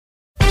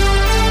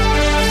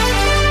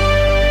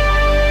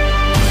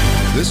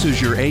This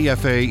is your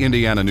AFA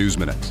Indiana News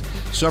Minute.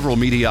 Several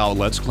media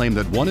outlets claim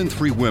that 1 in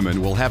 3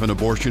 women will have an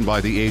abortion by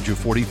the age of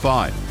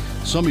 45.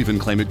 Some even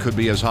claim it could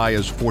be as high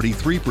as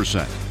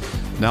 43%.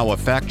 Now, a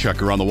fact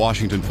checker on the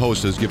Washington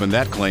Post has given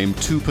that claim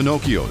 2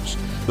 Pinocchios.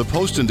 The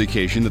Post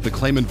indication that the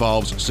claim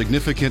involves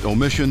significant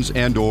omissions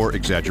and/or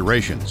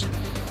exaggerations.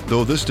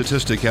 Though this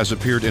statistic has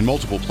appeared in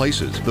multiple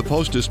places, the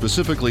Post is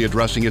specifically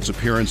addressing its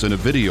appearance in a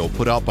video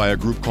put out by a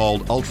group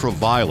called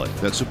Ultraviolet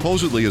that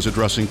supposedly is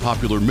addressing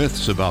popular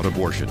myths about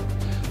abortion.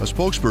 A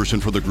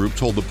spokesperson for the group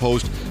told the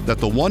Post that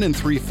the 1 in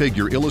 3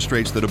 figure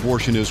illustrates that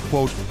abortion is,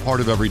 quote,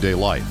 part of everyday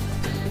life.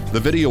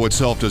 The video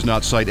itself does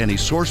not cite any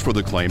source for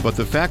the claim, but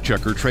the fact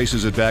checker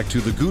traces it back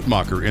to the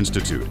Guttmacher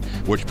Institute,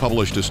 which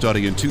published a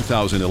study in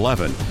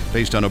 2011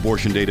 based on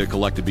abortion data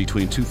collected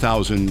between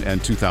 2000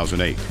 and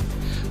 2008.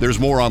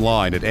 There's more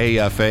online at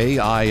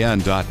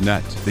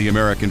afain.net, the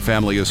American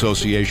Family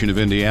Association of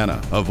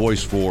Indiana, a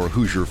voice for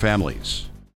Hoosier families.